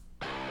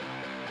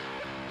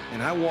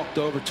And I walked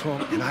over to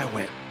him and I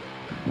went,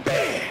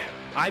 bam!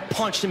 I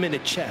punched him in the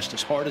chest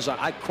as hard as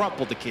I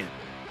crumpled the kid.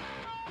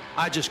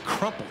 I just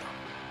crumpled him.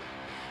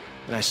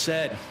 And I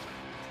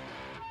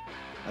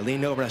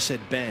leaned over and I said,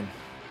 Ben,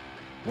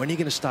 when are you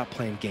going to stop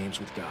playing games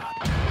with God?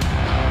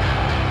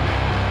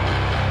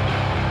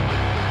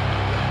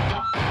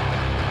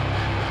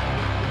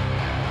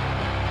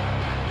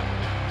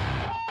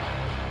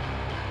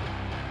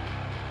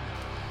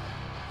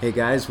 Hey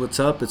guys, what's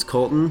up? It's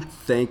Colton.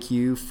 Thank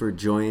you for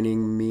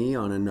joining me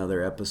on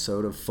another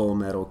episode of Full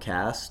Metal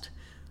Cast.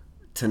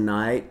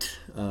 Tonight,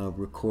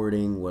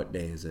 recording, what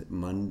day is it?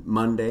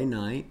 Monday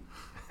night.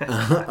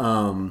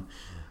 I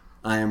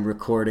am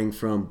recording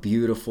from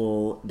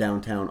beautiful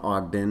downtown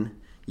Ogden,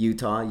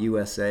 Utah,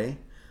 USA,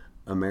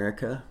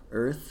 America,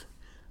 Earth,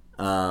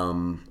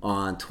 on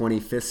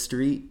 25th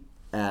Street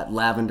at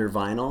Lavender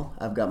Vinyl.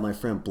 I've got my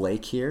friend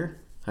Blake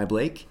here. Hi,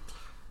 Blake.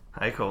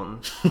 Hi,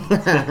 Colton.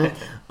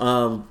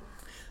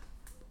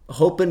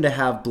 Hoping to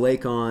have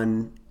Blake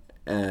on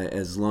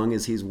as long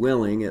as he's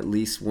willing, at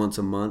least once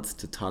a month,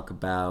 to talk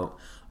about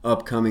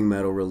upcoming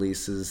metal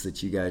releases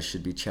that you guys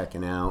should be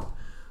checking out,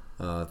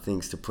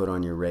 things to put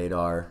on your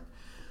radar.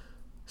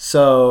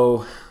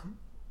 So,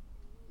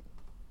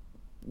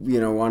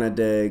 wanted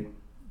to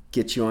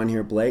get you on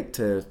here, Blake,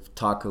 to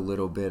talk a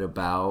little bit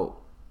about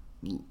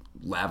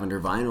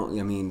Lavender Vinyl.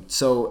 I mean,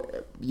 so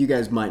you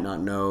guys might not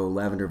know,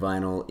 Lavender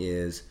Vinyl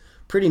is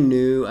pretty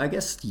new, I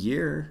guess,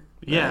 year.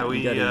 Yeah,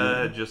 we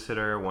just hit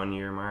our 1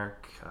 year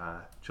mark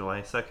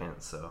July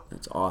 2nd, so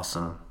that's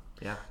awesome.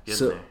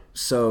 Getting there.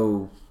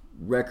 So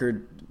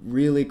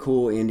really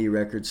cool indie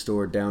record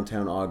store,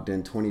 downtown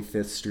Ogden,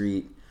 25th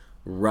Street,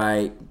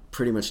 right,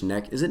 pretty much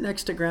is it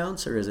next to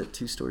Grounds, or is it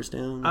 2 stores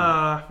down?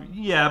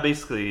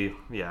 Basically,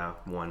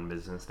 one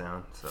business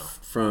down. So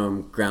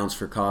from Grounds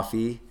for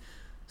Coffee.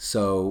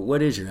 So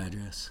what is your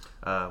address?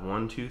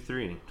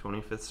 123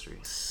 25th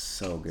Street.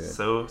 So good.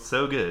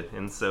 So good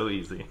and so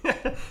easy.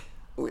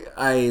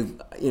 I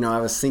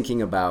was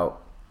thinking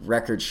about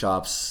record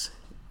shops.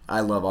 I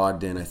love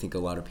Ogden. I think a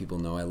lot of people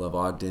know I love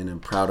Ogden. I'm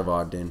proud of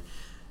Ogden.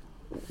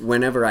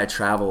 Whenever I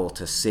travel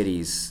to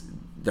cities,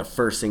 the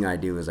first thing I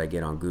do is I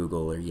get on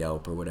Google or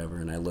Yelp or whatever,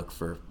 and I look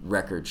for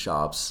record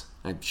shops.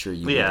 I'm sure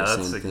you do the same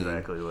thing. Yeah, that's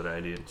exactly what I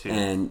do too.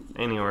 And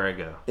anywhere I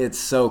go, it's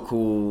so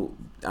cool.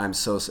 I'm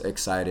so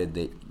excited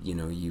that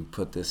you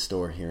put this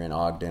store here in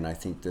Ogden. I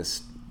think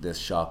this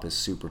shop is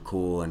super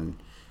cool, and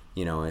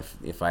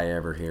if I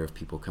ever hear of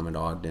people coming to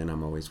Ogden,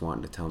 I'm always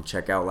wanting to tell them,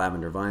 check out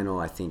Lavender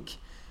Vinyl. I think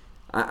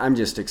I'm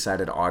just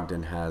excited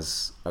Ogden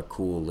has a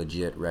cool,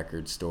 legit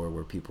record store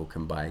where people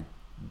can buy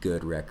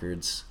good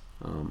records.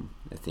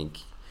 I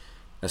think,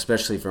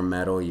 especially for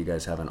metal, you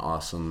guys have an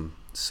awesome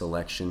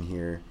selection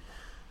here.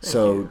 Thank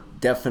so you.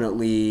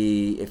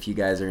 Definitely, if you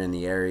guys are in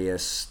the area,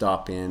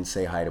 stop in,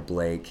 say hi to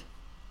Blake.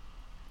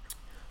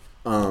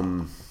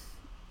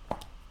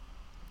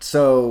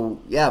 So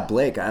yeah,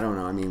 Blake, I don't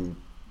know. I mean,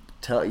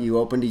 you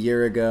opened a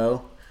year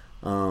ago.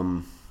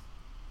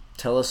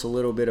 Tell us a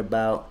little bit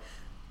about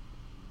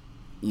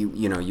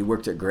you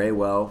worked at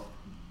Graywell,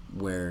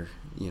 where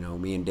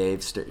me and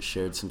Dave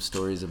shared some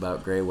stories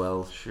about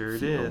Graywell. Sure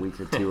did. A week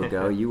or two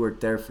ago. You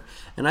worked there,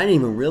 and I didn't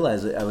even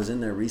realize it. I was in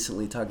there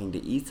recently talking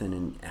to Ethan,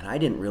 and I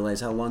didn't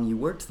realize how long you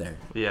worked there.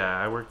 Yeah,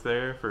 I worked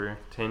there for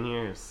 10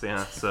 years.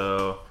 Yeah,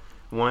 so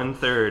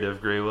 1/3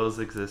 of Graywell's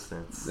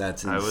existence.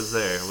 That's I was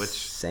there, which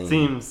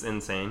seems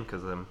insane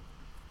because I'm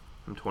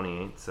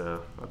 28,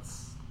 so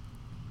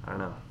I don't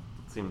know.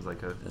 It seems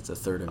like that's a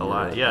third of your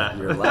life. Yeah,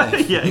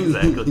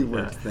 exactly. You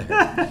worked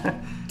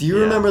there. Do you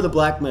remember the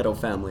black metal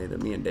family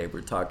that me and Dave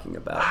were talking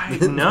about?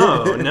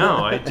 No,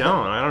 I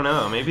don't. I don't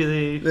know.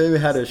 Maybe they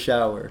had a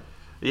shower.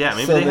 Yeah,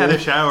 maybe they had a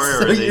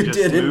shower, or they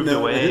just moved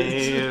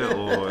away,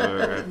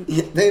 or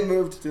they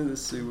moved to the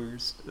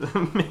sewers.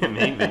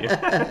 Maybe.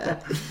 I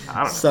don't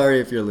know. Sorry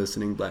if you're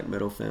listening, black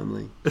metal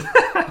family.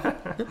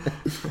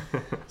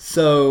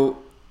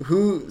 So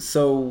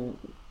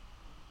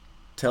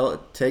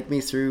take me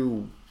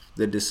through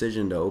the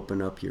decision to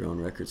open up your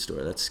own record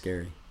store. That's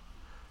scary.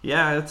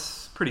 Yeah,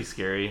 it's pretty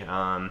scary.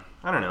 I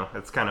don't know.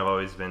 It's kind of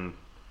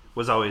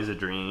was always a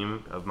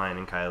dream of mine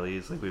and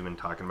Kylie's. Like, we've been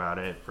talking about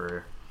it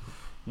for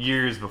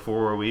years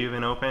before we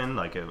even opened.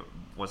 Like, it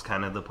was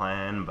kind of the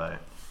plan, but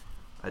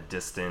a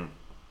distant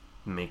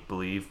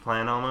make-believe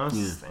plan almost.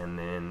 Yeah. And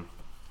then,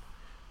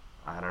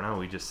 I don't know,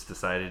 we just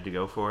decided to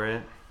go for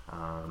it.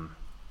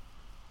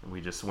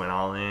 We just went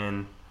all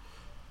in,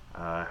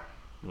 and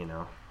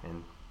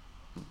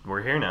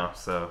we're here now.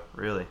 So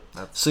really,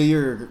 So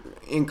you're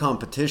in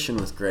competition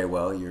with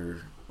Graywell, your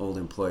old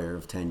employer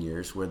of 10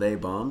 years. Were they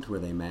bummed? Were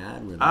they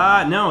mad?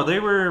 No, they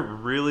were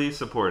really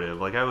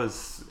supportive. Like, I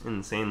was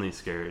insanely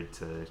scared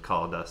to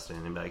call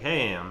Dustin and be like,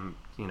 hey, I'm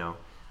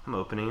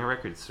opening a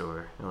record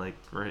store, like,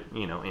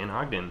 in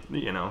Ogden,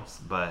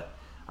 but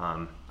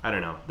I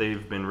don't know.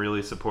 They've been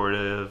really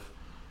supportive.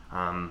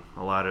 A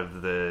lot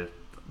of the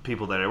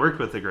people that I worked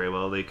with at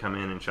Graywell, they come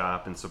in and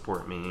shop and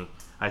support me.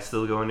 I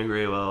still go into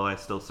Graywell. I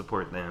still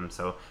support them.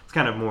 So it's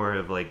kind of more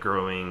of like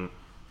growing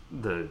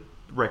the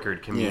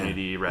record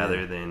community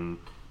rather than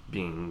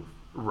being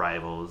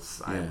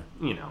rivals. Yeah.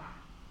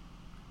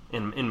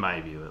 In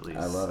my view at least.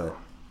 I love it.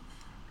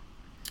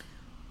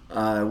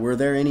 Were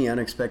there any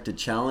unexpected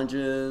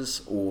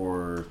challenges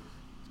or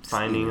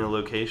finding a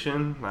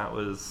location? That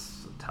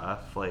was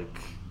tough.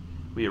 Like,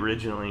 we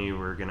originally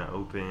were gonna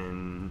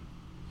open.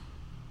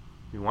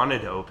 We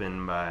wanted to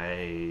open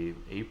by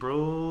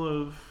April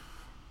of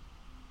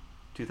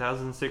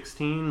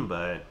 2016,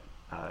 but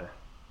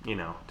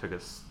took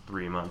us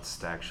 3 months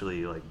to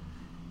actually like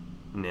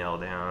nail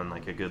down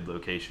like a good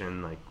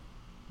location. Like,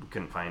 we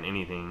couldn't find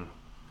anything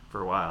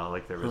for a while.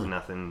 Like, there was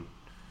nothing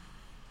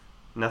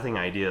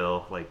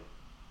ideal. Like,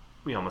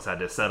 we almost had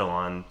to settle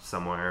on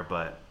somewhere,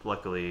 but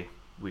luckily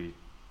we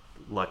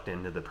lucked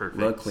into the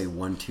perfect. Luckily,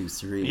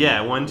 123.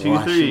 Yeah,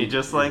 123,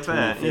 just like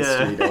that. 25th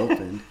Yeah, Street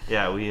opened.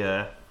 Yeah, we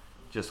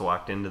just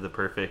walked into the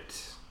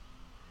perfect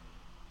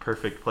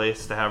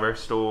place to have our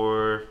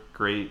store.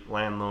 Great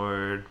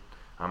landlord.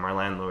 Our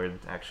landlord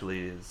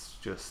actually is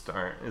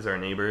our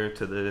neighbor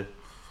to the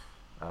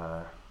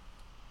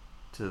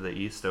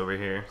east over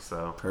here.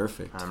 So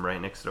perfect. I'm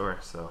right next door.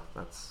 So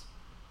that's.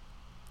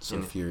 So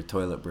if your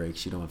toilet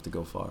breaks, you don't have to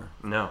go far.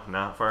 No,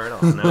 not far at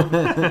all.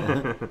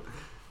 No.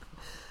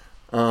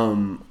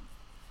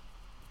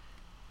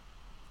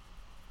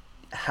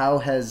 How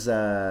has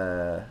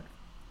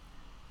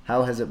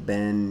it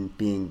been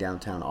being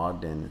downtown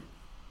Ogden?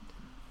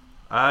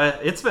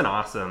 It's been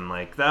awesome.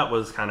 Like, that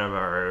was kind of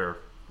our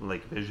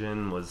like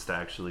vision, was to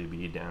actually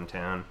be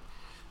downtown.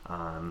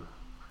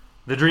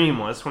 The dream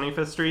was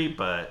 25th Street,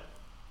 but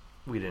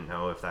we didn't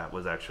know if that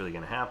was actually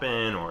going to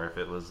happen, or if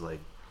it was like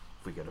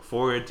if we could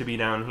afford to be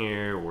down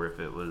here, or if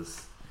it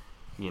was,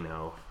 I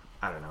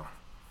don't know.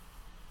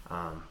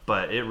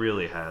 But it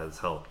really has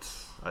helped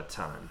a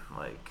ton.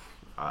 Like,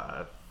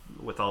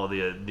 with all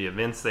the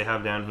events they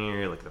have down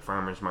here, like the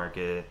farmers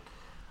market,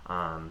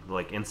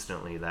 like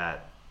instantly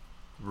that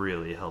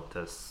really helped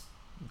us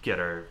get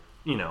our,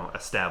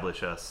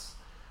 establish us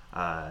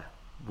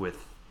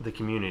with the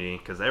community,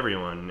 because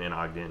everyone in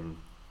Ogden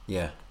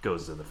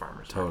goes to the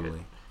farmers market.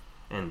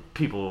 And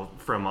people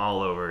from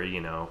all over,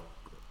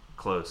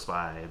 close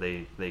by,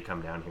 they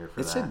come down here for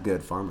it's that. It's a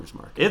good farmers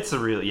market. It's a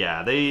real,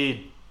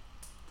 I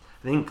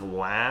think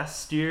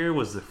last year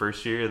was the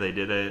first year they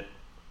did it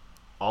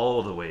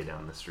all the way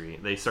down the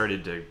street. They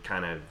started to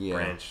kind of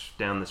branch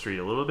down the street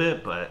a little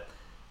bit, but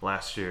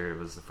last year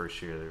was the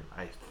first year,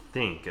 I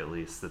think at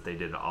least, that they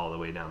did it all the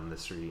way down the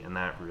street, and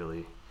that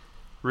really,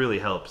 really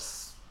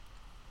helps,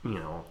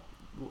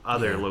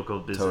 other local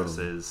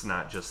businesses,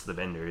 not just the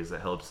vendors.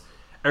 It helps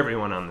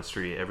everyone on the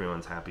street.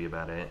 Everyone's happy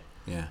about it.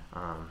 Yeah.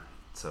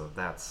 So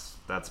that's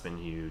been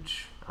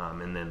huge.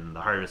 And then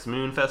the Harvest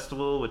Moon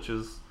Festival, which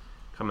is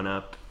coming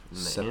up in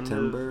the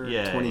September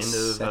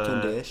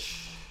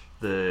 22nd-ish.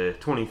 The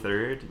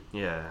 23rd,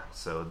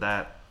 so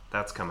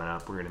that's coming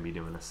up. We're going to be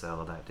doing a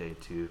sale that day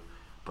too,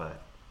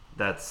 but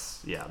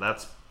that's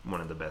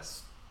one of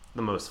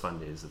the most fun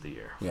days of the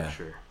year for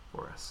sure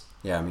for us.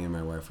 Yeah, me and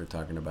my wife were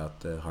talking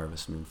about the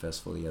Harvest Moon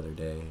Festival the other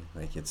day.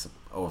 Like, it's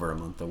over a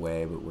month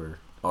away, but we're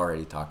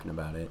already talking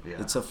about it. Yeah.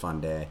 It's a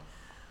fun day.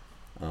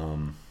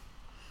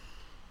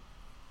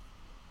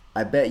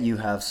 I bet you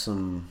have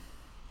some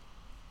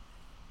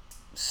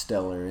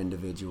stellar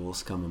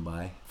individuals coming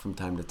by from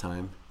time to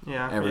time.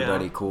 Yeah.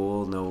 Everybody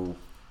cool, no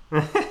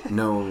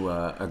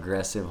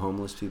aggressive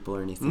homeless people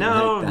or anything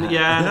like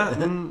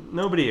that.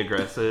 Nobody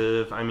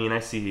aggressive. I mean, I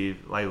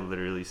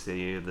literally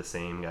see the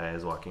same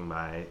guys walking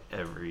by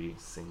every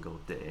single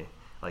day.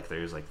 Like,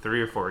 there's like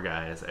 3 or 4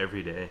 guys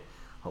every day.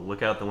 I'll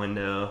look out the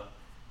window.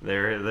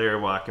 They're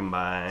walking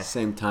by.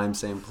 Same time,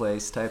 same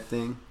place type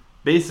thing.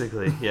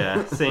 Basically,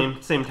 yeah.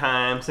 Same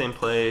time, same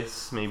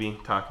place. Maybe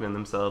talking to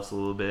themselves a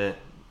little bit.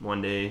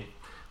 One day,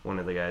 one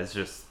of the guys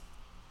just,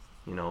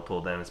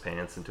 pulled down his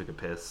pants and took a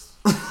piss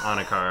on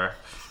a car,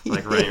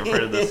 like right in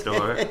front of the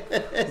store.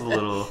 It was a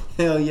little,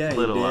 hell yeah,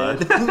 little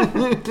odd.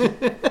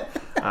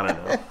 I don't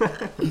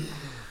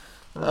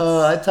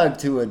know. I talked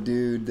to a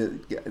dude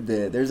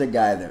there's a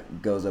guy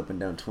that goes up and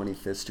down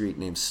 25th Street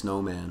named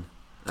Snowman.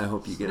 I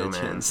hope you get a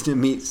chance to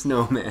meet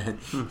Snowman.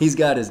 He's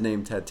got his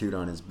name tattooed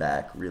on his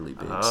back, really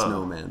big,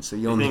 Snowman. So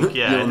you'll know.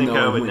 I think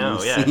I would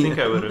know. Yeah, I think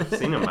I would have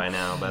seen him by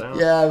now, but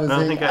I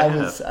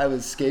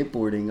was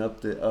skateboarding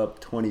up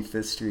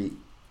 25th Street.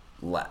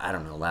 I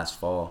don't know, last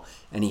fall,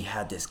 and he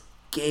had this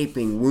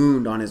gaping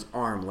wound on his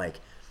arm. Like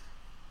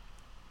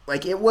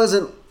it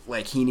wasn't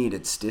like he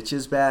needed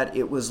stitches bad.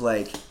 It was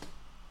like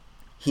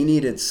he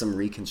needed some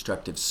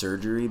reconstructive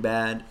surgery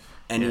bad.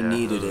 And he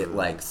needed it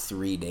like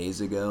 3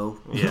 days ago.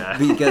 Yeah.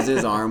 Because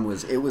his arm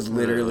was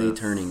literally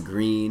turning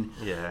green.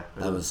 Yeah.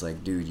 I was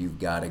like, dude, you've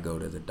got to go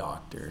to the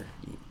doctor.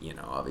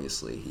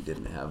 Obviously he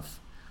didn't have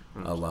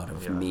a lot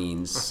of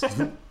means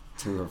to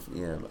have,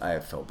 I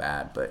felt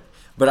bad. But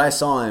I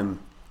saw him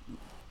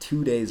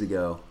 2 days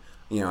ago.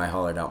 I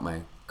hollered out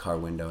my car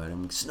window at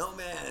him,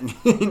 Snowman.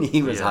 And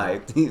he was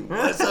hyped.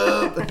 What's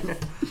up?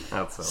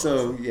 That's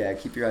so awesome.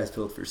 Keep your eyes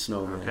peeled for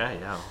Snowman. Okay,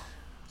 yeah.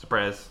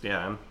 Surprised.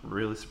 Yeah, I'm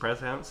really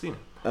surprised I haven't seen it.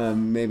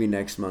 Maybe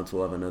next month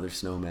we'll have another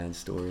Snowman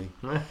story.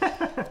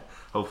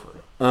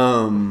 Hopefully.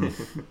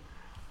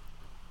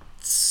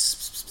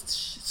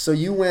 So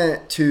you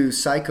went to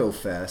Psycho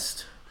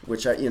Fest,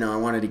 which I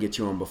wanted to get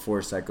you on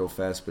before Psycho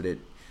Fest, but it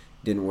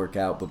didn't work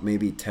out. But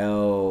maybe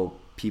tell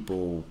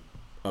people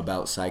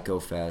about Psycho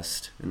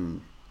Fest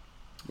and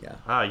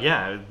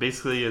yeah.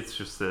 Basically, it's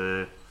just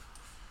a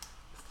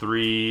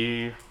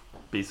 3,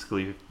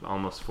 basically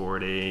almost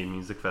 4-day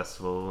music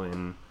festival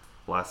in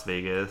Las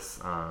Vegas.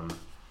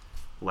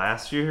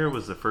 Last year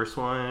was the first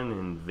one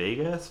in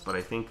Vegas, but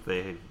I think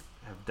they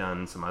have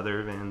done some other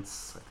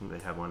events. I think they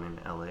had one in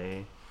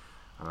LA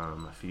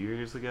a few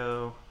years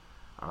ago.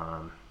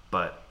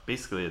 But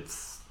basically,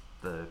 it's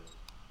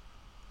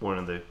one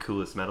of the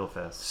coolest metal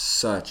fests.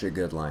 Such a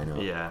good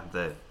lineup. Yeah,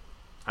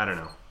 I don't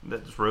know.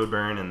 That's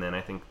Roadburn, and then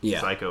I think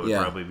Psycho would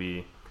probably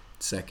be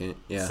second.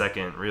 Yeah,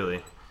 second,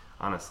 really,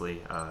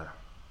 honestly.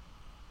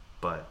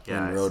 But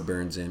yeah, and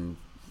Roadburn's in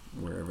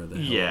wherever the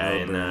hell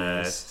in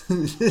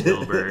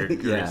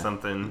Tilburg or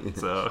something.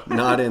 So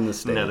not in the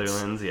States.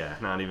 Netherlands. Yeah,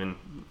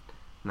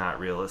 not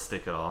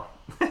realistic at all.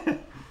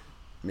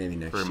 Maybe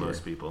next year. For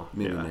most people.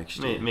 Maybe next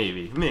year.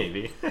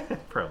 Maybe.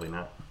 Probably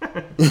not.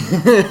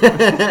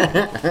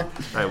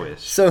 I wish.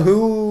 So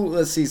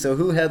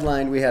who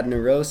headlined? We had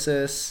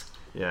Neurosis.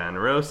 Yeah,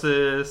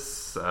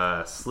 Neurosis,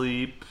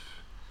 Sleep.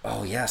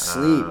 Oh yeah,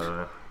 Sleep.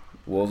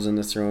 Wolves in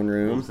the Throne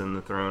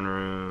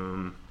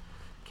Room.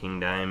 King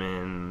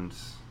Diamond.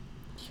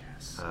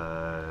 Yes.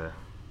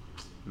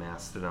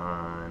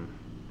 Mastodon.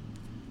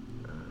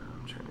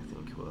 I'm trying to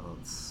think who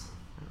else.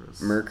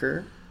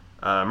 Merker.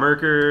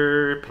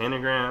 Merker,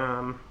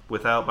 Pentagram,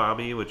 without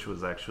Bobby, which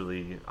was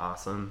actually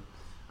awesome.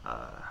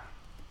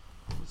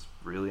 It was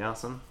really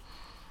awesome.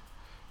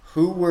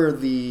 Who were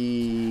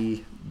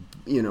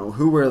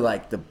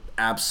like the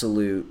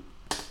absolute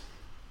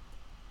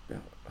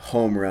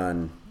home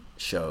run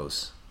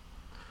shows?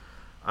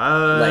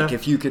 Like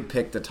if you could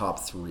pick the top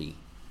 3.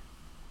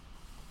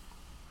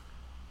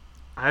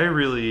 I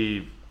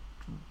really,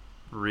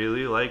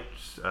 really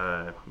liked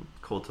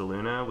Cult of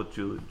Luna with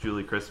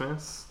Julie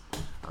Christmas.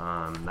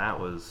 That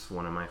was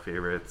one of my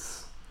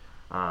favorites,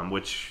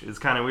 which is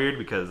kind of weird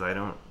because I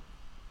don't...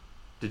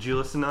 Did you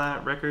listen to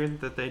that record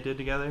that they did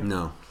together?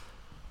 No.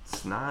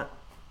 It's not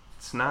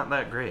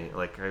that great.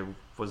 Like, I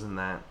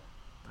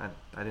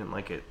didn't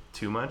like it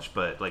too much,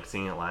 but like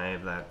seeing it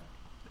live,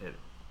 it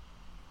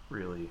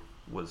really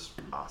was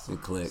awesome.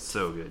 It clicked.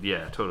 So good.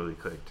 Yeah, totally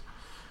clicked.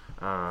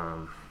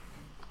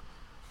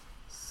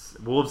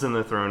 Wolves in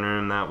the Throne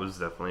Room, that was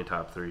definitely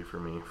top 3 for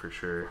me, for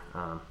sure.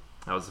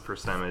 That was the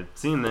first time I'd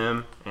seen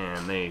them,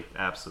 and they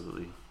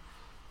absolutely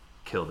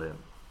killed it.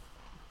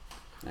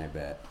 I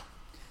bet.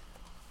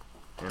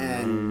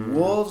 And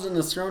Wolves in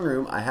the Throne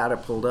Room, I had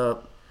it pulled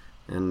up,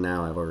 and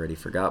now I've already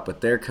forgot,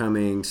 but they're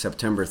coming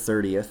September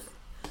 30th.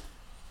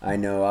 I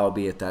know I'll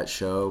be at that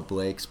show.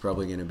 Blake's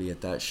probably going to be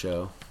at that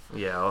show.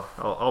 Yeah,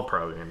 I'll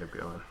probably end up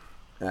going.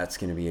 That's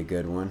going to be a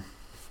good one.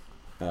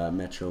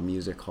 Metro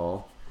Music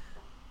Hall.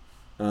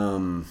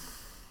 Trying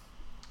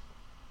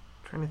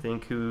to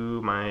think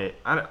who my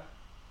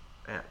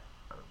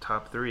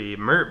top 3.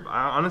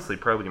 Honestly,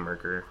 probably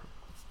Merker.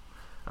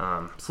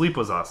 Sleep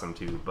was awesome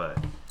too,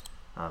 but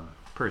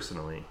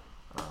personally,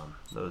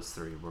 those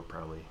 3 were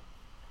probably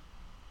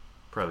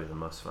the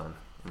most fun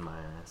in my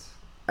eyes.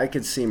 I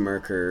could see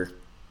Merker.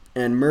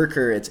 And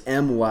Merker, it's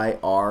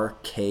Myrkur.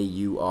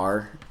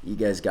 You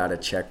guys got to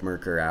check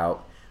Merker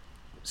out.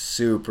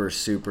 Super,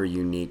 super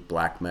unique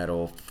black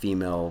metal,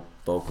 female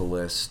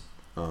vocalist.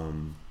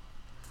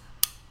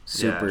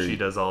 Super. Yeah, she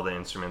does all the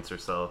instruments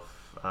herself.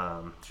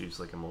 She's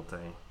like a multi.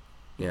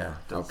 Yeah.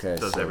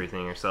 Does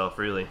everything herself,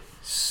 really.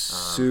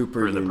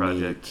 Super for the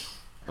unique.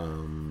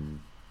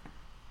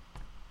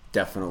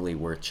 Definitely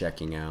worth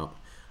checking out.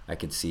 I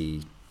could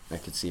see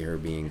her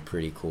being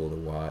pretty cool to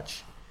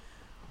watch.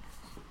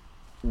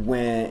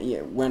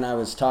 When I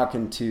was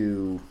talking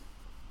to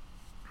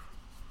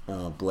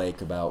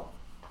Blake about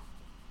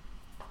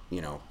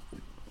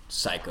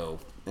Psycho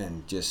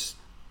and just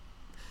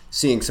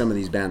seeing some of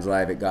these bands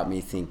live, it got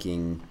me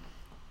thinking,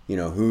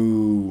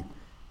 who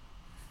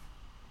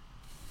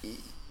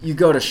you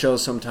go to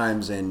shows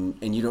sometimes and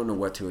you don't know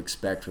what to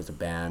expect with a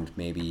band.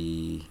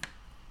 Maybe,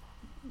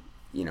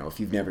 if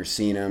you've never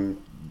seen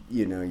them,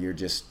 you're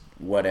just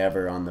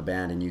whatever on the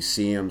band, and you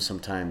see them,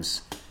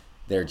 sometimes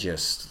they're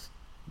just,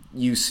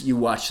 you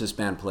watch this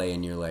band play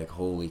and you're like,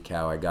 holy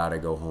cow, I gotta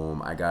go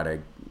home. I gotta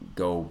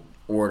go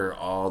order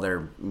all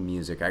their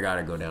music. I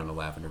gotta go down to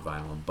Lavender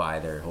Vinyl and buy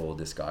their whole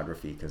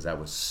discography because that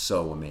was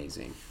so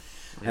amazing.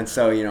 Yeah. And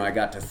so I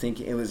got to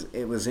think it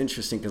was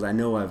interesting because I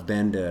know I've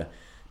been to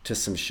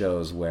some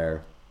shows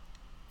where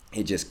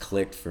it just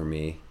clicked for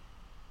me,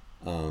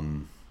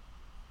 and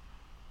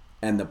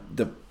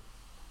the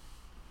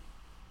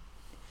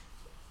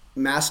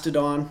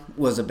Mastodon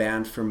was a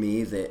band for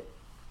me that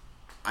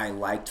I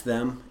liked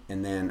them,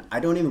 and then I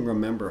don't even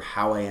remember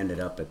how I ended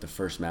up at the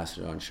first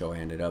Mastodon show I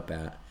ended up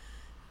at.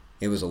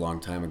 It was a long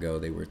time ago.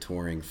 They were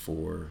touring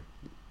for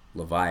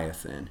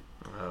Leviathan.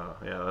 Oh,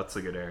 yeah, that's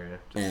a good area.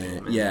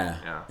 And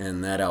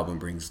and that album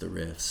brings the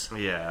riffs.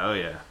 Yeah, oh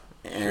yeah.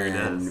 And, sure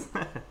does.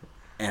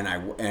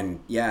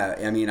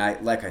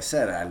 like I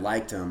said, I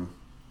liked them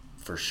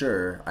for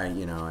sure.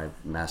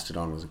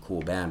 Mastodon was a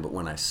cool band, but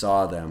when I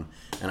saw them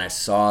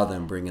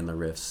bringing the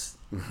riffs,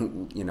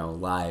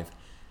 live,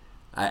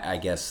 I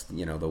guess,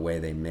 the way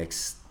they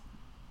mixed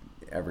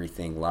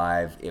everything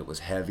live, it was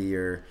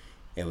heavier,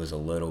 it was a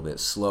little bit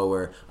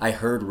slower. I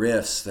heard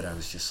riffs that I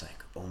was just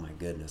like, oh my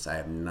goodness, I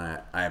have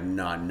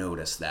not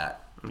noticed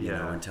that,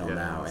 until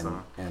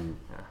now. And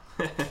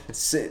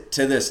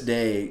to this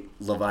day,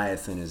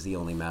 Leviathan is the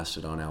only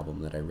Mastodon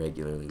album that I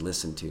regularly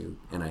listen to,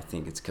 and I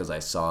think it's because I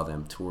saw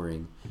them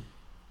touring,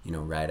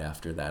 right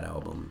after that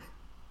album,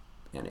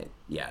 and it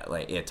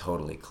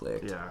totally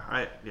clicked.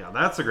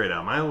 That's a great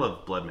album. I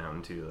love Blood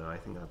Mountain too, though. I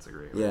think that's a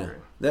great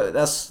record.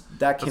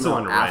 That came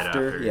out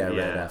after. Right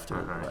after.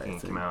 I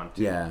think it came out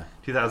in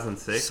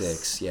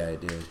 2006. Yeah,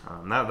 it did.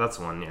 That's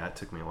one. Yeah, it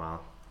took me a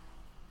while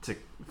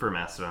for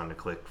Mastodon to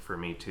click for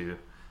me too.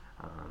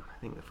 I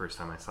think the first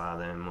time I saw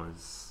them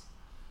was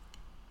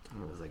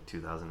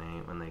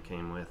 2008 when they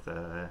came with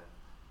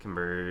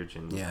Converge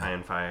and High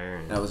on Fire.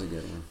 And, that was a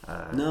good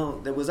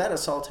one. Was that a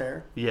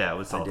Saltaire? Yeah, it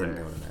was Saltaire. I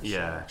didn't go to that show,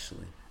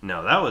 actually.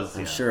 No, that was...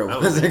 I'm sure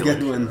it was a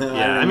good one, though.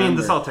 Yeah, I mean,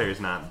 the Saltaire is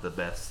not the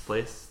best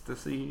place to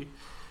see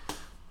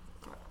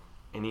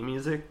any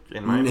music,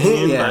 in my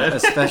opinion.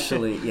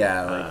 Especially,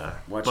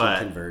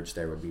 watching Converge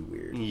there would be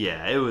weird.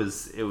 Yeah, it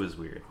was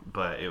weird,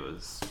 but it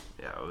was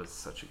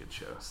such a good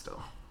show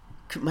still.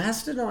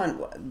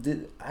 Mastodon,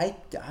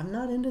 I'm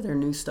not into their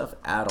new stuff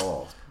at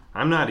all.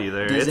 I'm not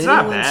either. It's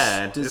not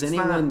bad. Does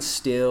anyone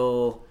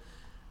still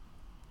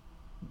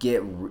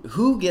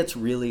who gets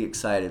really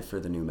excited for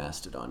the new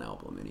Mastodon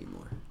album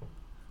anymore?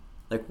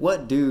 Like,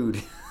 what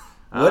dude?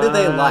 What do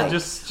they like?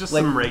 Just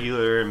like, some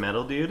regular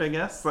metal dude, I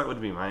guess. That would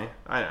be my...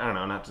 I don't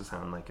know, not to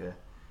sound like a...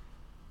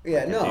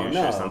 douche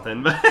or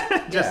something, but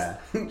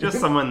just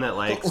someone that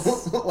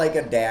likes... like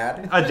a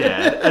dad? A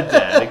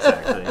dad,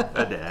 exactly.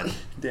 A dad.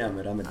 Damn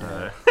it, I'm a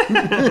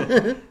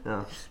dad.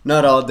 No.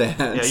 Not all dads.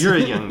 Yeah, you're a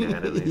young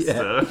dad at least.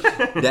 So.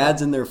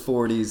 Dads in their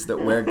 40s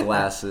that wear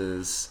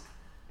glasses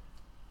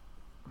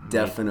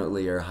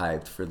definitely are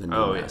hyped for the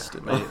new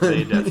Mastodon.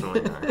 They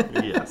definitely are,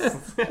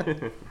 yes.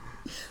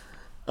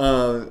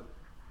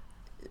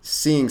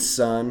 Seeing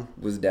Sun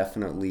was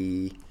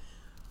definitely...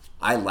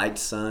 I liked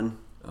Sun.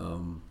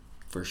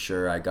 For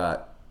sure, I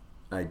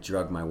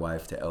drug my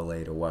wife to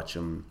LA to watch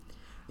them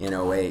in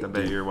 08. I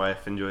bet your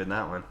wife enjoyed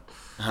that one.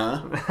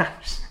 Huh?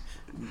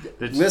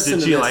 Did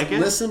she like it?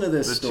 Listen to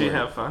this story. Did she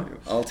have fun?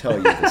 I'll tell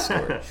you the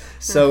story.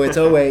 So it's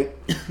 08.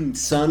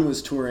 Sun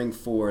was touring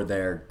for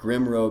their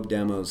Grim Robe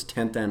Demos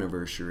 10th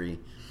anniversary.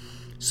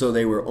 So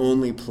they were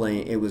only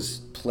playing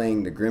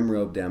the Grim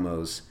Robe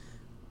Demos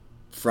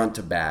front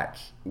to back,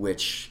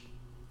 which,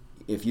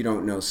 if you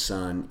don't know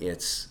Sun,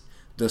 it's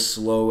the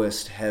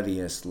slowest,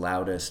 heaviest,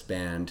 loudest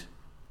band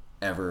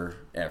ever.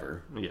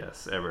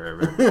 Yes,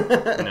 ever.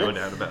 No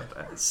doubt about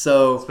that.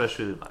 So,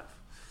 especially live.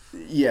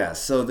 Yeah,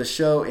 so the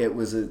show, it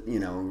was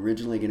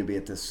originally going to be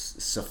at the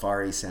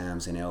Safari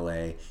Sam's in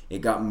LA.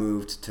 It got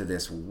moved to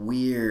this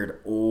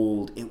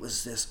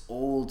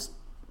old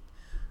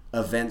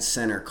event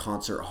center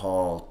concert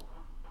hall,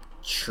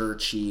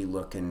 churchy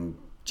looking,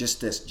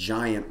 just this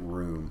giant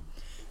room.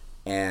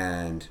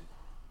 And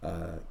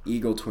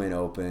Eagle Twin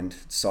opened,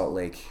 Salt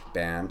Lake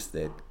band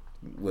that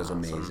was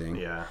amazing.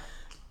 Yeah.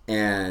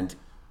 And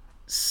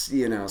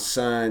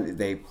Sun,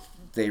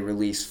 they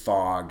released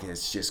Fog.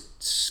 It's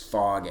just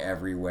fog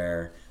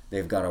everywhere.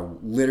 They've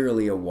got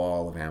literally a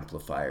wall of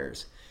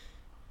amplifiers.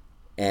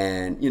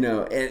 And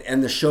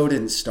and the show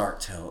didn't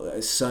start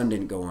till Sun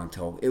didn't go on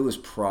till it was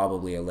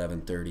probably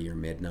 11:30 or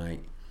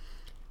midnight.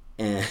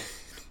 And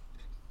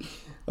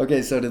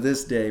okay, so to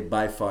this day,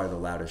 by far the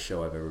loudest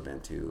show I've ever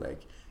been to.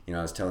 Like,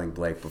 I was telling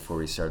Blake before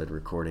we started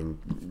recording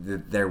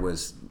that there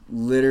was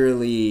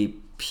literally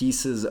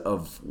pieces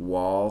of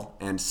wall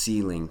and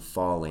ceiling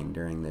falling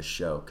during this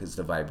show because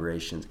the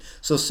vibrations.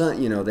 So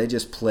some, they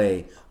just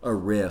play a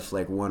riff,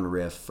 like one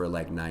riff for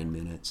like 9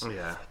 minutes.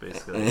 Yeah,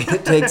 basically. And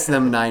it takes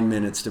them 9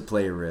 minutes to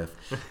play a riff.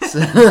 So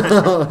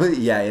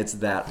yeah, it's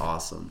that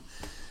awesome.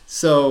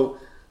 So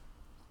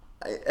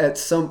at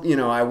some,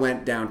 I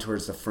went down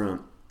towards the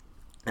front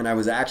and I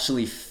was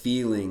actually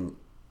feeling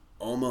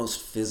almost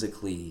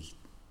physically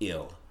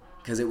ill.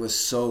 Because it was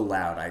so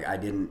loud. I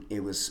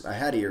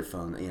had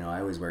earphones, I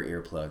always wear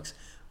earplugs,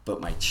 but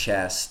my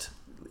chest,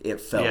 it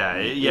felt,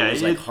 it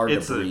was like hard to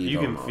breathe. You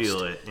can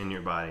feel it in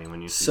your body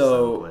when you see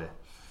someone play. You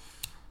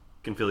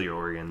can feel your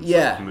organs.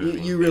 Yeah, like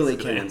moving, you really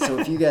can. So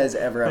if you guys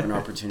ever have an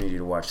opportunity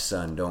to watch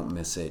Sun, don't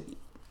miss it.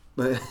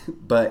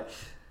 But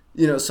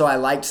so I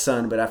liked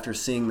Sun, but after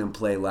seeing them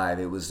play live,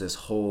 it was this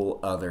whole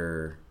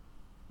other,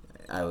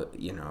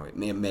 it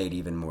made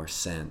even more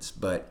sense.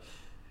 But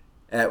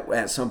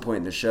at some point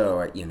in the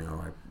show,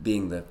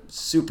 being the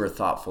super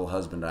thoughtful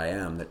husband I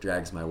am that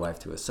drags my wife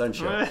to a Sun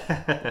show,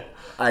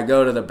 I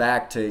go to the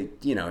back to,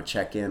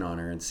 check in on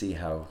her and see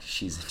how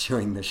she's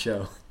enjoying the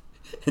show.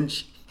 And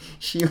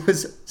she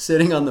was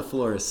sitting on the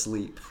floor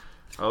asleep.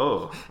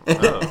 Oh.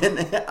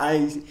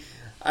 And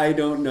I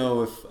don't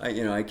know if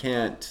I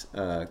can't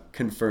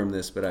confirm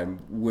this, but I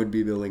would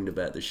be willing to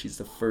bet that she's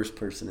the first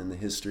person in the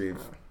history of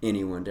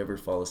anyone to ever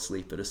fall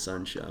asleep at a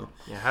Sun show.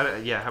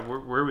 Yeah,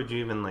 where would you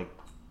even like?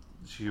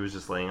 She was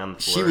just laying on the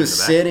floor. She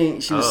was sitting.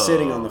 She was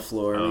sitting on the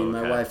floor. I mean,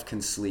 my okay. wife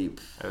can sleep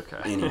Okay.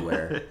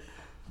 anywhere,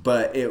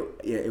 but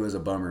it was a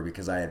bummer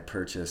because I had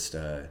purchased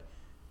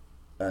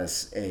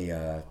they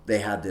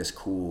had this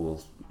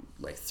cool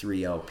like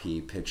 3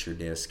 LP picture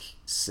disc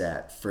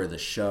set for the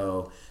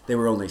show. They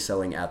were only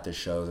selling at the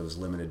shows. It was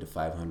limited to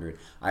 500.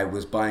 I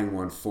was buying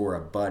one for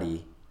a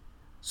buddy.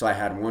 So I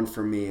had one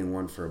for me and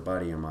one for a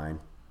buddy of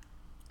mine.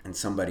 And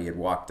somebody had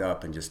walked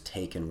up and just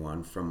taken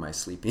one from my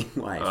sleeping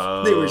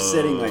wife. They were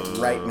sitting like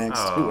right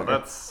next to her.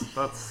 That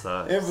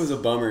sucks. It was a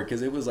bummer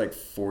because it was like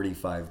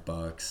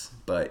 $45.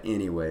 But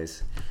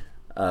anyways,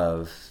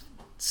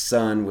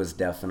 Sun was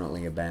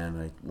definitely a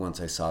band.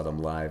 Once I saw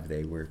them live,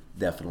 they were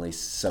definitely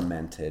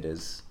cemented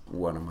as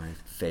one of my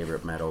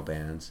favorite metal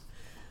bands.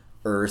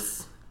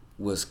 Earth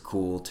was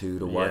cool too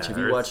to watch. Have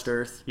you watched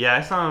Earth? Yeah,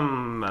 I saw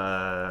him.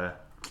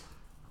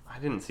 I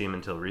didn't see him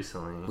until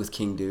recently. With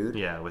King Dude?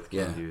 Yeah, with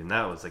King Dude, and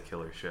that was a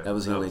killer show. That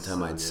was the only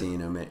time I'd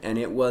seen him, and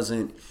it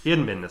wasn't. He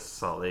hadn't been to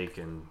Salt Lake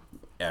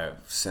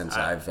since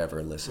I've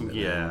ever listened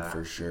to them,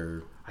 for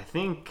sure. I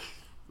think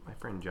my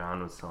friend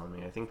John was telling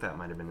me. I think that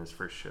might have been his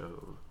first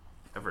show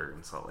ever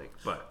in Salt Lake.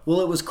 But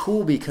well, it was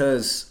cool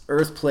because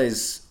Earth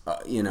plays.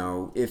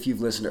 If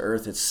you've listened to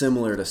Earth, it's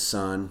similar to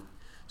Sun,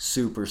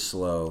 super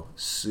slow,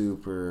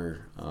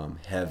 super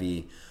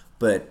heavy,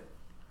 but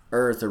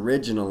Earth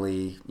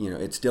originally,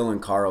 it's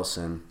Dylan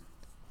Carlson.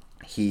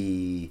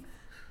 He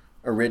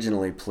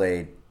originally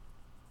played,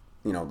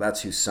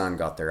 that's who Sun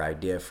got their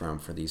idea from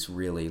for these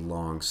really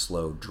long,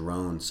 slow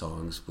drone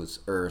songs, was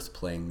Earth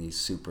playing these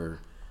super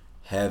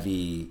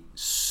heavy,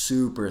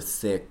 super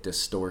thick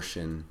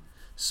distortion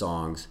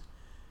songs.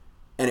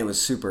 And it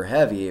was super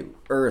heavy.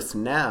 Earth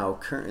now,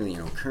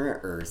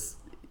 current Earth,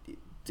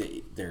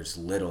 there's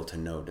little to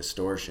no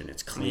distortion.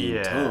 It's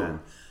clean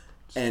tone.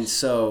 And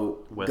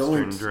so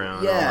Western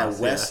drone. Wild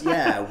West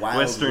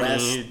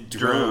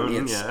drone.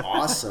 It's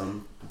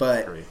awesome.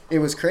 But it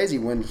was crazy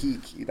when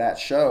that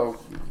show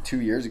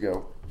 2 years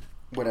ago,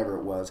 whatever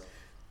it was.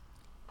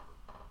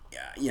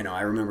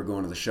 I remember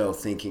going to the show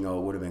thinking, it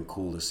would have been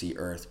cool to see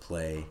Earth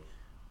play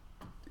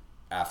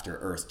after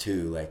Earth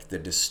 2, like the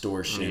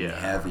distortion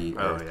heavy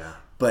Earth.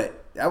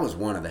 But that was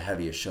one of the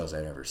heaviest shows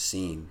I'd ever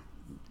seen.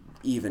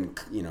 Even,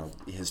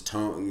 his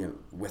tone,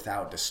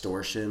 without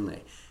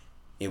distortion,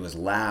 it was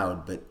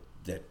loud, but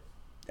the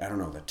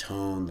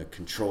tone, the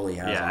control he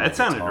has on the it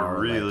sounded guitar,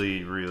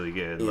 really, really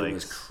good. It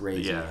was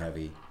crazy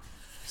heavy.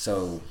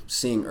 So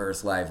seeing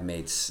Earth live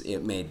made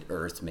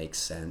Earth make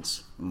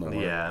sense more.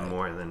 Yeah,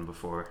 more than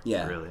before.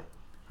 Yeah. Really.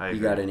 You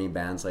got any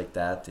bands like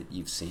that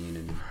you've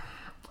seen?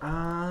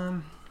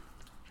 Trying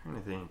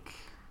to think.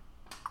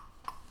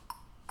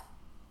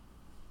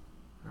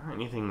 Not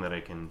anything that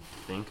I can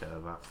think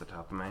of off the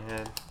top of my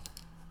head.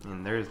 I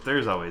mean,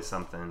 there's always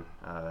something.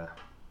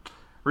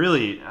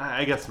 Really,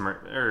 I guess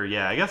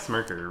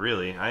Merker.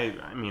 Really,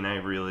 I mean, I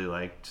really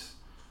liked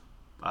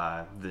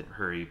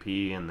her EP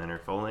and then her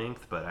full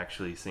length, but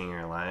actually seeing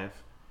her live,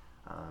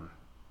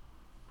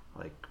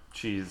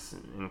 she's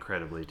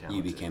incredibly talented.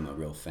 You became a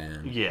real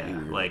fan. Yeah,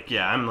 I'm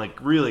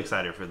really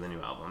excited for the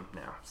new album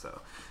now. So,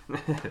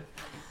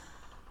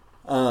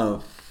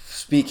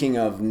 speaking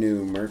of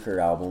new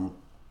Merker album,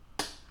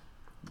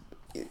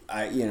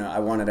 I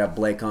wanted to have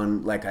Blake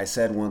on, like I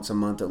said, once a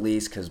month at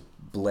least, because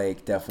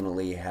Blake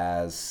definitely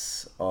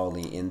has all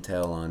the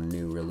intel on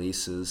new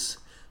releases.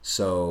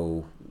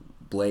 So,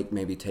 Blake,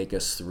 maybe take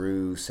us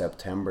through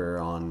September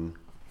on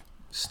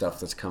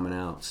stuff that's coming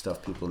out,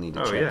 stuff people need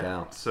to check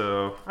out.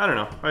 So, I don't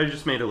know. I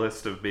just made a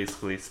list of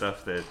basically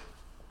stuff that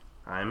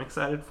I'm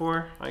excited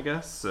for, I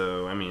guess.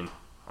 So, I mean,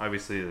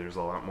 obviously there's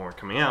a lot more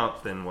coming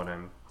out than what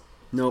I'm...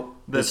 Nope.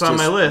 That's on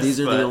my list. These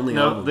are the only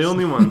albums. The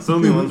only ones. The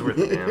only ones worth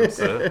a damn,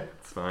 so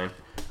it's fine.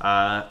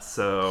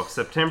 So,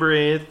 September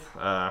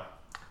 8th,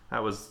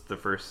 that was the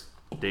first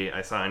date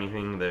I saw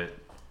anything that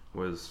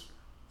was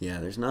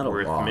there's not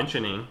worth a lot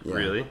mentioning,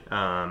 really.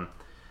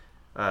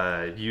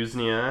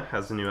 Usnia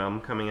has a new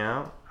album coming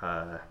out.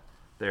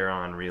 They're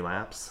on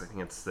Relapse. I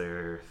think it's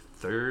their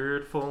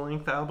third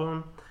full-length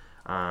album.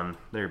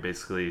 They're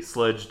basically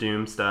sludge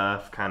doom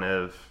stuff, kind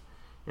of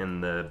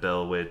in the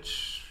Bell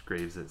Witch,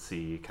 Graves at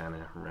Sea kind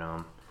of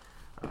realm.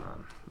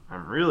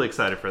 I'm really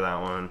excited for that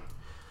one.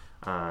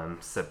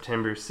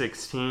 September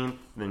 16th,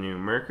 the new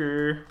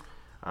Merker.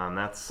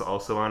 That's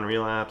also on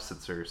Relapse.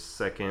 It's her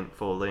second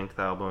full-length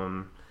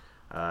album.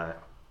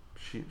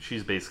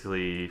 She's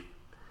basically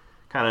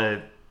kind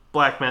of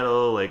black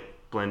metal,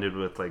 blended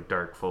with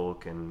dark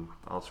folk and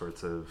all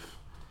sorts of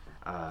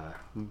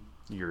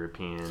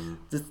European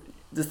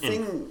the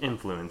thing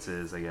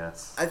influences, I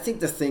guess. I think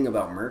the thing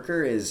about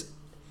Merker is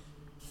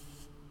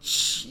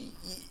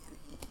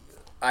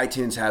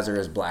iTunes has her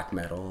as black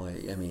metal.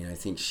 I mean, I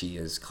think she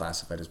is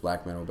classified as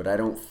black metal, but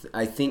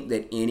I think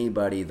that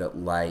anybody that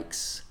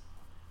likes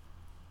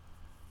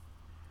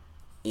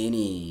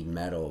any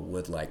metal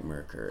would like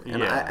Merkur. And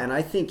Yeah.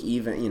 I think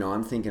even, you know,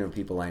 I'm thinking of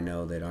people I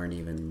know that aren't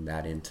even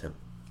that into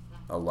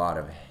a lot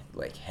of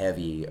like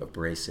heavy,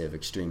 abrasive,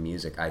 extreme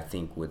music, I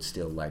think would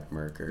still like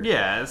Merkur.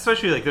 Yeah,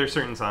 especially like there's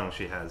certain songs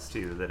she has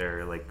too that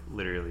are like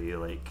literally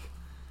like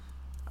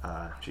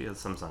she has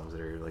some songs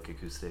that are like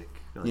acoustic.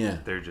 Like, Yeah.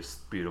 they're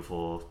just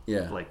beautiful,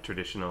 Yeah. like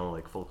traditional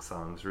like folk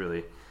songs.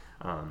 Really,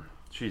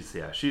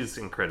 she's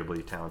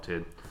incredibly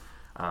talented.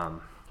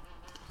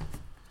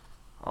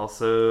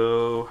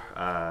 Also,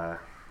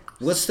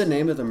 What's the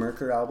name of the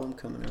Merkur album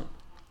coming out?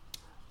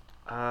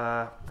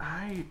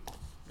 I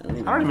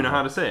don't don't even know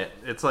how to say it.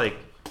 It's like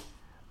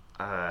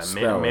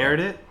Spell it.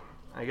 Meredith,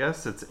 I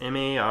guess. It's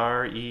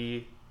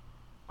Mareridit.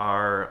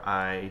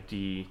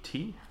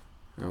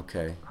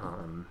 Okay.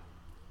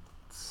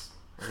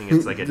 I think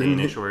it's like a The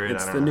Danish new- word.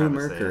 it's I the don't know new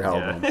how to say Merkur it.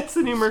 album. Yeah. It's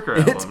the new Merkur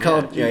album. It's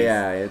called, geez.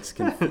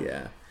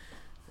 yeah.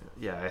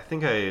 Yeah, I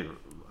think I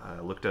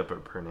looked up a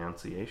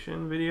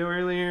pronunciation video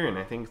earlier, and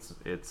I think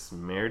it's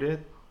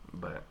Meredith,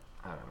 but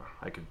I don't know.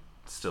 I could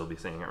still be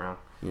saying it wrong.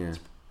 Yeah.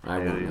 I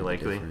won't highly know the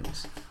likely.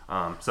 difference.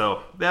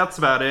 So that's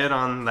about it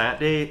on that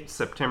date,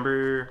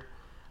 September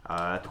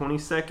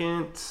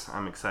 22nd.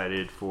 I'm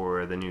excited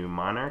for the new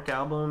Monarch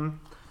album.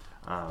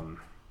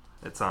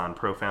 It's on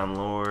Profound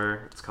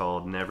Lore. It's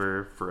called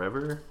Never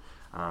Forever.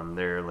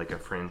 They're like a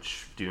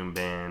French doom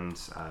band,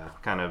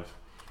 kind of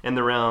in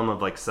the realm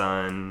of like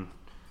Sun,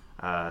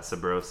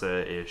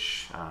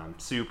 Sabrosa-ish.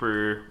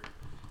 Super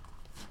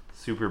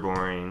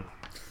boring.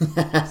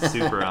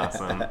 Super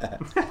awesome.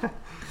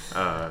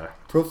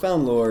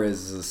 Profound Lore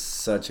is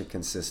such a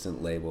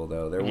consistent label,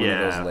 though. They're one of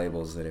Yeah. those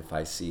labels that if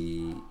I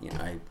see,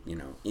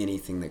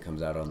 anything that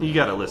comes out on the You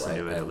gotta label, listen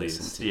to it I at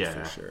listen least. to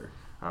Yeah. for sure.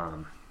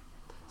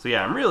 So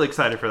yeah, I'm really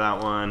excited for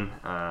that one.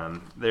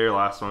 Their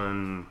last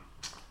one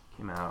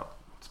came out.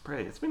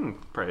 It's been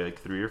probably like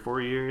 3 or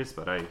 4 years,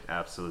 but I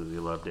absolutely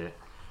loved it.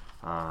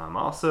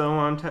 Also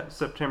on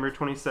September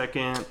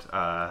 22nd,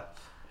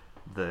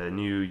 the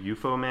new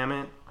UFO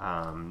Mammoth.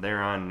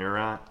 They're on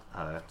Neurot.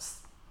 It's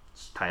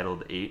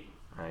titled 8.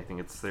 I think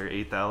it's their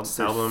 8th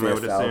album, I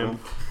would fifth assume.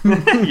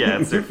 Yeah,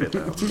 it's their 5th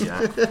album.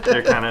 Yeah,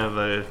 they're kind of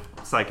a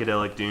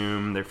psychedelic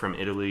doom. They're from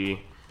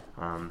Italy.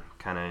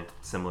 Kind of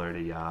similar to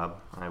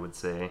Yob, I would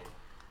say.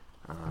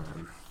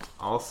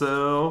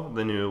 Also,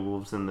 the new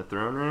Wolves in the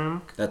Throne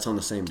Room. That's on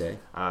the same day.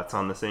 It's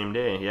on the same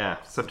day. Yeah,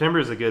 September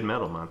is a good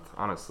metal month,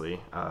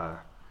 honestly.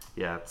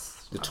 Yeah,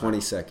 it's The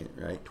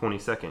 22nd, right?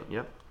 22nd.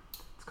 Yep,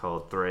 it's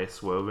called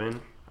Thrice Woven.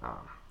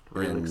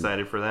 Really And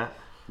excited for that.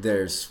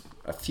 There's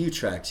a few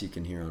tracks you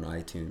can hear on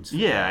iTunes.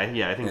 Yeah, I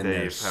think And they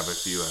they're have a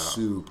few out.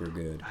 super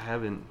good. I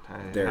haven't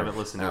They're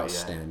listened to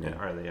outstanding. it yet.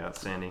 Are they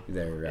outstanding?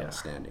 They're Yeah.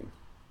 outstanding.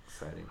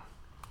 Exciting.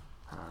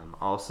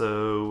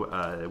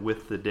 Also,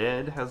 With the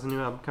Dead has a new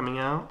album coming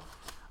out.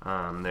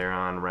 They're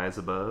on Rise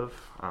Above.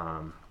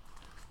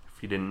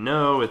 If you didn't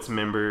know, it's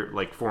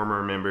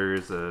former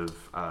members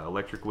of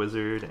Electric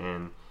Wizard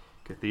and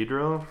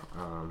Cathedral.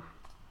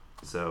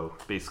 So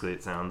basically,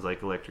 it sounds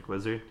like Electric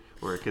Wizard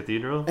or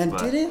Cathedral. And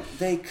but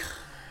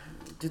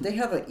did they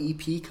have an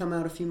EP come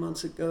out a few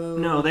months ago?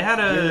 No, they had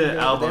Yeah, an they have a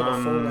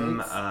album.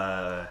 full-length?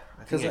 I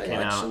think 'Cause it I came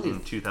out actually-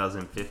 in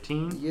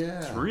 2015. Yeah.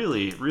 It's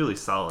really, really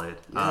solid.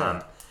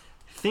 Yeah. I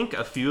think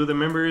a few of the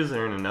members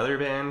are in another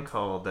band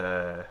called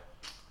I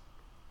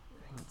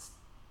think it's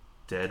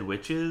Dead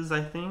Witches,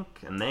 I think,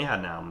 and they had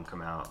an album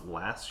come out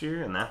last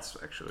year, and that's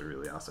actually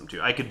really awesome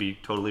too. I could be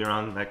totally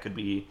wrong. That could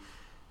be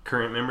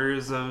current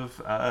members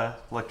of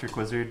Electric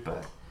Wizard,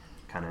 but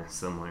kind of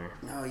similar.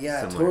 Oh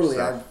yeah, similar totally.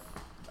 stuff.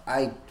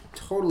 I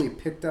totally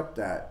picked up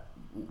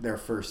their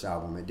first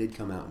album. It did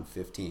come out in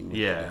 15.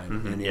 Yeah,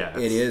 and yeah,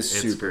 it is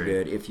it's super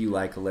great. good. If you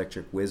like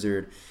Electric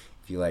Wizard,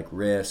 if you like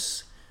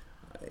Riss,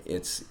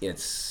 it's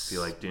you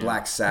like Doom.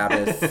 Black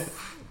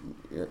Sabbath.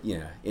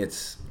 Yeah,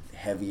 it's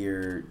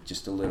heavier,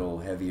 just a little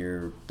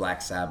heavier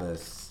Black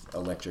Sabbath,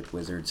 Electric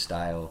Wizard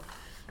style.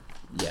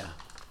 Yeah.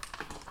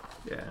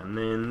 Yeah, and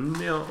then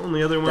the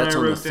only other one That's I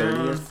on the wrote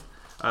down.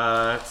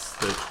 30th? It's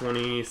the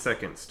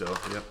 22nd still.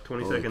 Yep,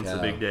 22nd's the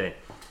cow. big day.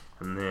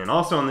 And then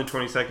also on the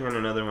 22nd,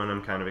 another one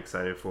I'm kind of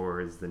excited for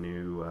is the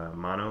new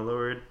Mono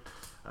Lord.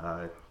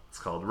 It's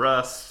called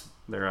Rust.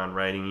 They're on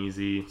Riding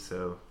Easy,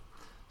 so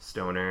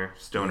stoner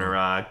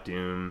rock,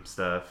 doom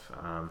stuff,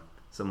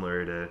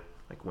 similar to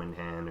like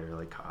Windhand or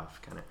like Cough,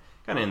 kind of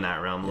in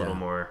that realm, a Yeah.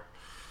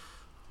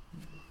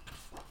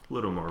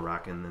 little more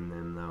rockin' than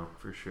them though,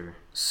 for sure.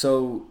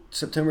 So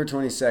September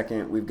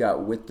 22nd, we've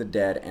got With the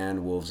Dead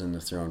and Wolves in the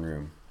Throne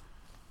Room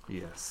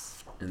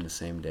Yes. in the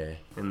same day.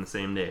 In the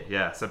same day.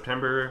 Yeah,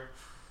 September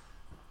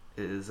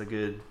is a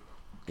good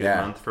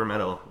Yeah. month for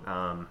metal.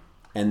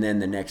 And then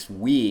the next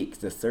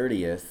week, the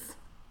 30th,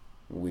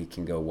 we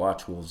can go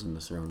watch Wolves in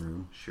the Throne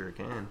Room. Sure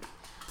can.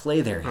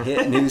 Play their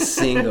hit new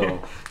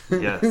single.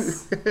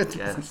 Yes.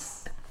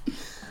 Yes.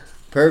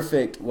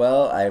 Perfect.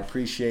 Well, I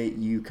appreciate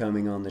you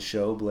coming on the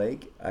show,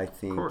 Blake. I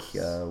think course.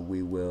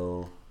 we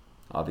will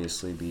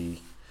obviously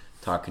be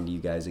talking to you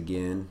guys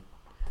again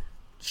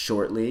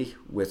shortly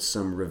with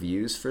some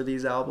reviews for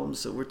these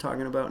albums that we're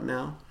talking about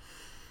now.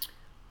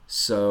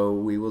 So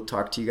we will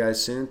talk to you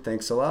guys soon.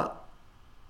 Thanks a lot.